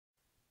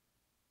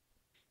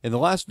In the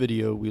last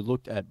video, we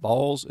looked at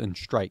balls and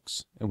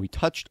strikes, and we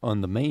touched on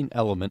the main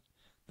element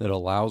that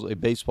allows a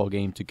baseball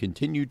game to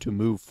continue to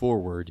move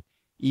forward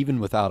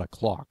even without a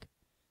clock.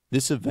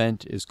 This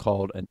event is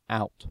called an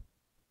out.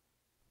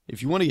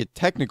 If you want to get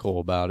technical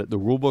about it, the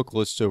rulebook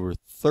lists over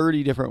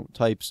 30 different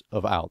types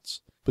of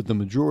outs, but the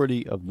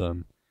majority of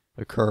them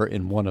occur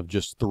in one of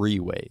just 3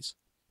 ways,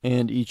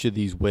 and each of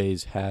these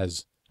ways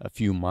has a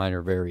few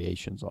minor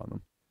variations on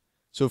them.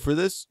 So for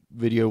this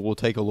video, we'll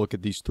take a look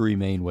at these 3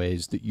 main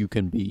ways that you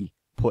can be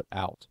put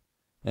out.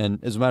 And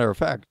as a matter of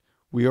fact,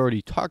 we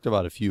already talked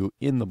about a few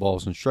in the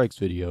balls and strikes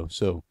video,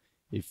 so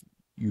if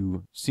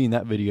you've seen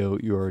that video,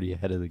 you're already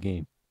ahead of the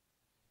game.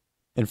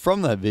 And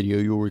from that video,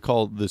 you'll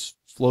recall this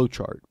flow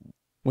chart.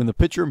 When the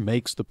pitcher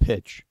makes the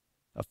pitch,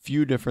 a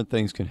few different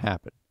things can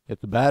happen. If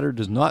the batter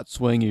does not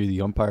swing, either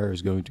the umpire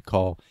is going to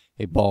call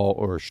a ball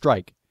or a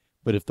strike.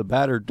 But if the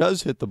batter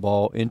does hit the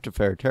ball into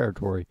fair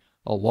territory,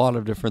 a lot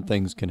of different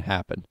things can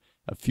happen,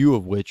 a few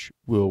of which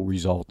will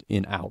result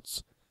in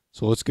outs.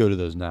 So let's go to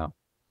those now.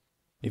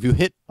 If you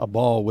hit a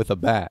ball with a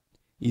bat,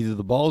 either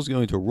the ball is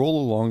going to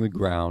roll along the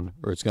ground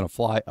or it's going to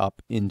fly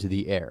up into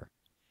the air.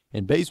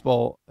 In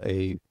baseball,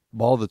 a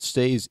ball that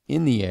stays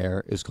in the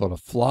air is called a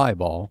fly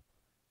ball,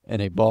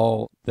 and a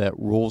ball that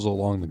rolls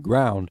along the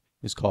ground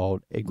is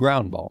called a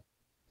ground ball.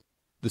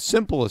 The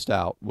simplest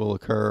out will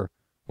occur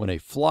when a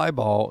fly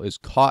ball is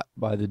caught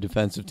by the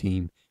defensive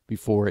team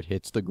before it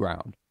hits the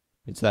ground.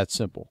 It's that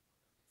simple.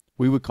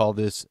 We would call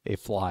this a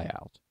fly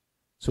out.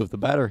 So if the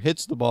batter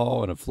hits the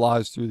ball and it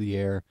flies through the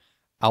air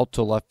out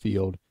to left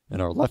field,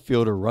 and our left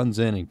fielder runs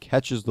in and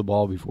catches the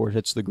ball before it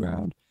hits the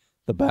ground,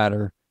 the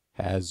batter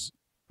has,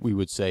 we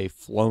would say,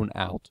 flown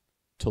out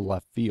to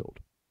left field.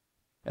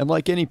 And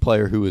like any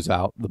player who is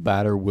out, the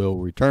batter will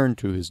return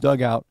to his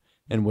dugout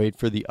and wait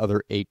for the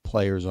other 8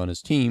 players on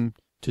his team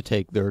to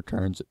take their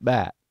turns at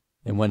bat.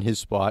 And when his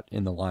spot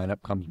in the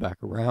lineup comes back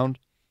around,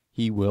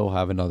 he will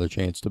have another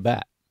chance to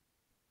bat.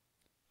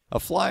 A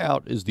fly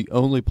out is the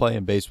only play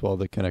in baseball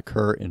that can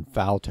occur in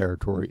foul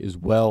territory as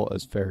well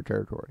as fair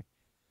territory.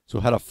 So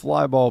had a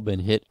fly ball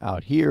been hit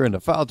out here into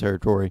foul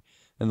territory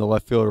and the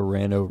left fielder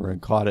ran over and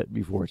caught it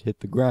before it hit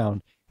the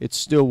ground, it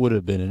still would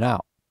have been an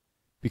out.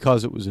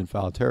 Because it was in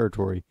foul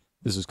territory,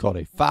 this is called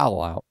a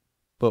foul out,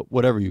 but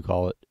whatever you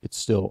call it, it's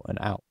still an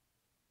out.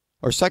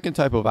 Our second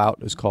type of out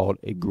is called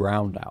a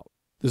ground out.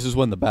 This is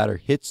when the batter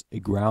hits a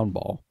ground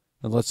ball,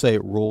 and let's say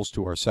it rolls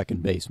to our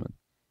second baseman.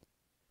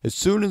 As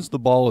soon as the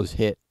ball is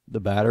hit, the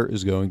batter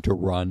is going to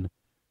run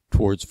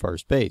towards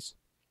first base.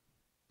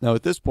 Now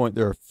at this point,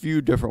 there are a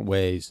few different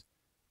ways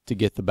to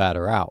get the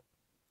batter out.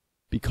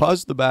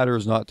 Because the batter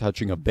is not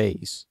touching a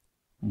base,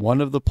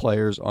 one of the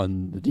players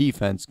on the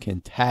defense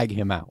can tag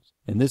him out.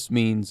 And this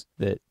means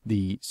that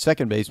the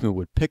second baseman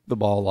would pick the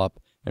ball up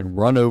and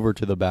run over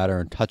to the batter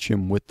and touch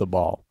him with the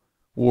ball.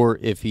 Or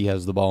if he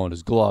has the ball in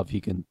his glove,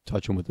 he can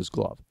touch him with his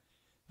glove.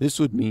 This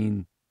would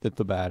mean that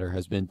the batter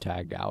has been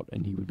tagged out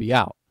and he would be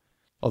out.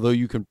 Although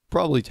you can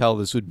probably tell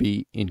this would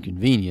be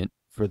inconvenient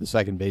for the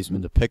second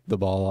baseman to pick the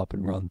ball up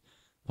and run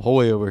the whole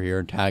way over here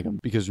and tag him,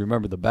 because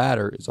remember, the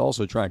batter is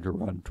also trying to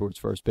run towards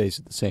first base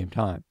at the same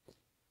time.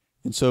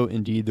 And so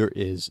indeed there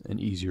is an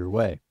easier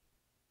way.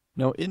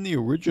 Now in the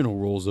original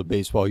rules of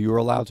baseball, you were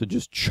allowed to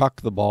just chuck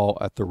the ball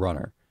at the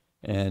runner,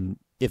 and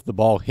if the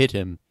ball hit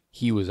him,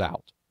 he was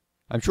out.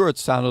 I'm sure it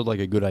sounded like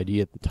a good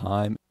idea at the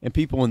time, and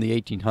people in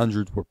the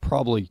 1800s were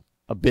probably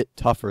a bit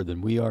tougher than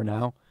we are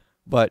now,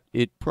 but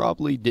it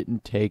probably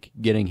didn't take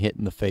getting hit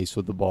in the face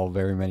with the ball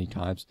very many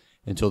times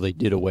until they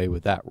did away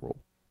with that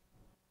rule.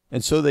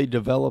 And so they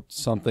developed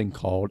something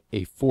called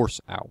a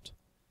force out.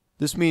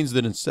 This means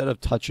that instead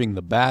of touching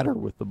the batter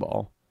with the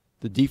ball,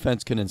 the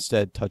defense can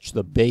instead touch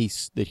the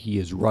base that he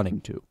is running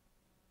to.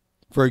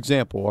 For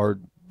example, our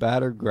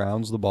batter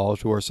grounds the ball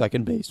to our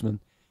second baseman,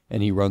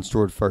 and he runs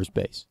toward first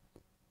base.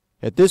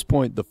 At this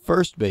point, the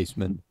first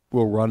baseman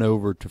will run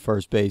over to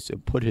first base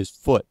and put his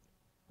foot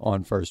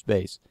on first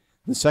base.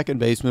 The second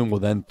baseman will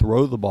then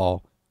throw the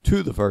ball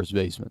to the first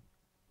baseman.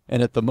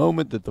 And at the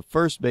moment that the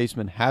first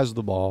baseman has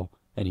the ball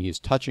and he is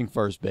touching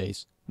first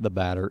base, the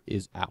batter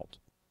is out.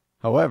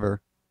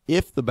 However,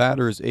 if the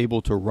batter is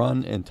able to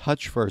run and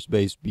touch first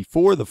base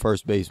before the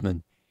first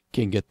baseman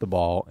can get the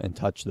ball and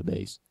touch the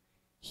base,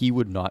 he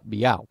would not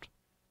be out.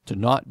 To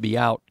not be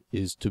out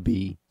is to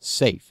be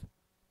safe.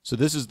 So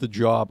this is the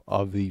job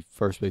of the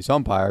first base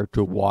umpire,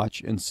 to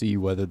watch and see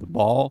whether the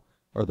ball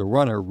or the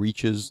runner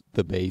reaches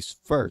the base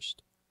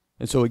first.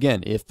 And so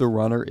again, if the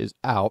runner is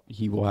out,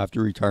 he will have to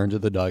return to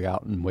the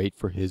dugout and wait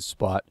for his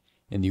spot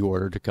in the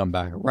order to come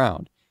back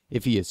around.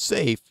 If he is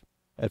safe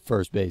at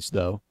first base,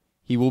 though,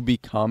 he will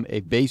become a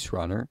base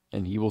runner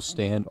and he will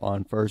stand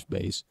on first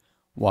base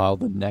while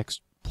the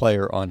next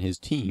player on his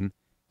team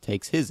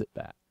takes his at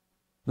bat.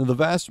 Now, the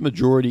vast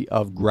majority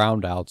of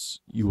ground outs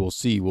you will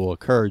see will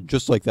occur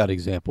just like that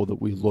example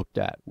that we looked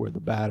at, where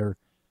the batter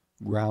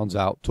grounds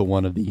out to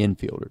one of the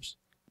infielders.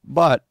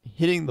 But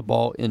hitting the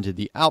ball into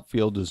the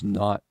outfield does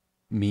not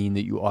mean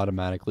that you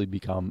automatically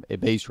become a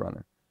base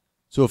runner.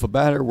 So if a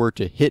batter were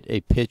to hit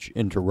a pitch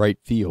into right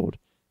field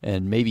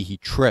and maybe he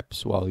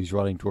trips while he's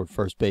running toward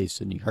first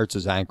base and he hurts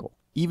his ankle.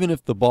 Even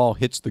if the ball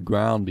hits the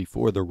ground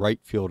before the right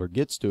fielder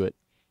gets to it,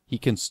 he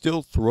can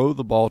still throw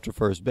the ball to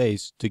first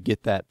base to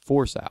get that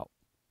force out.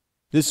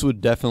 This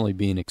would definitely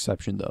be an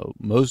exception, though.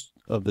 Most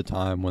of the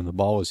time when the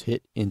ball is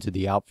hit into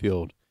the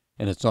outfield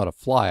and it's not a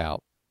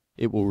flyout,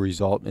 it will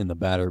result in the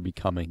batter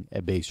becoming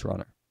a base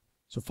runner.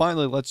 So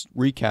finally, let's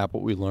recap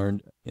what we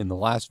learned in the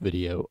last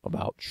video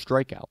about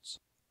strikeouts.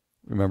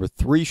 Remember,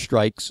 3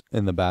 strikes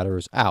and the batter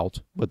is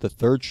out, but the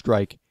third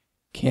strike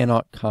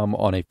cannot come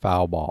on a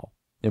foul ball.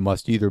 It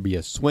must either be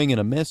a swing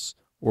and a miss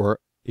or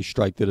a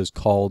strike that is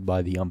called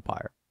by the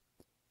umpire.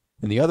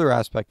 And the other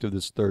aspect of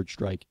this third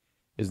strike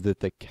is that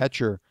the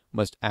catcher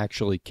must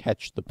actually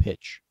catch the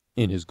pitch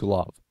in his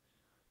glove.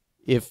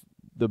 If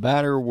the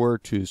batter were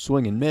to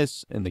swing and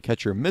miss and the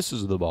catcher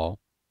misses the ball,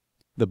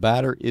 the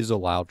batter is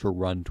allowed to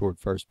run toward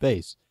first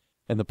base,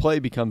 and the play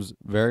becomes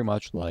very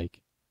much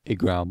like a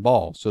ground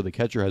ball. So the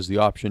catcher has the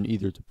option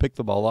either to pick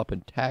the ball up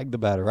and tag the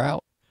batter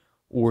out,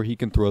 or he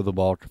can throw the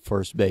ball to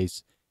first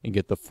base and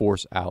get the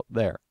force out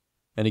there.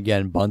 And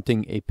again,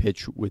 bunting a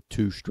pitch with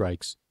 2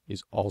 strikes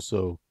is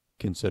also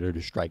considered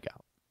a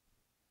strikeout.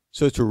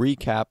 So to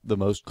recap the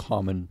most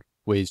common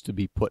ways to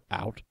be put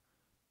out,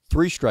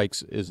 3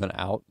 strikes is an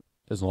out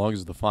as long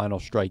as the final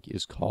strike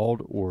is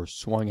called or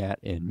swung at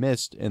and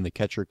missed and the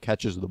catcher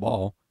catches the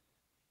ball.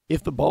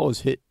 If the ball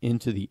is hit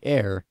into the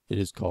air, it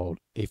is called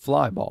a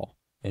fly ball.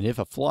 And if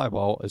a fly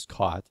ball is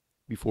caught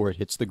before it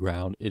hits the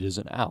ground, it is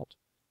an out.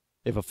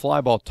 If a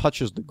fly ball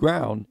touches the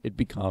ground, it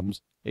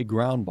becomes a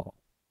ground ball.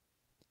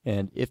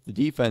 And if the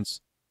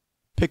defense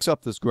picks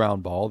up this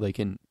ground ball, they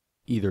can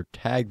either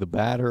tag the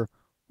batter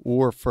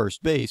or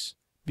first base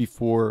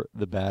before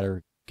the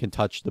batter can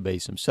touch the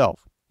base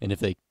himself. And if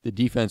the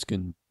defense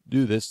can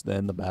do this,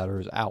 then the batter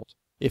is out.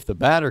 If the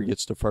batter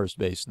gets to first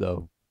base,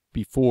 though,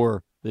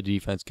 before the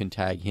defense can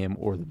tag him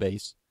or the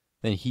base,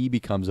 then he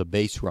becomes a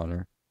base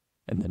runner,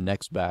 and the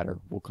next batter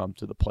will come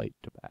to the plate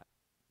to bat.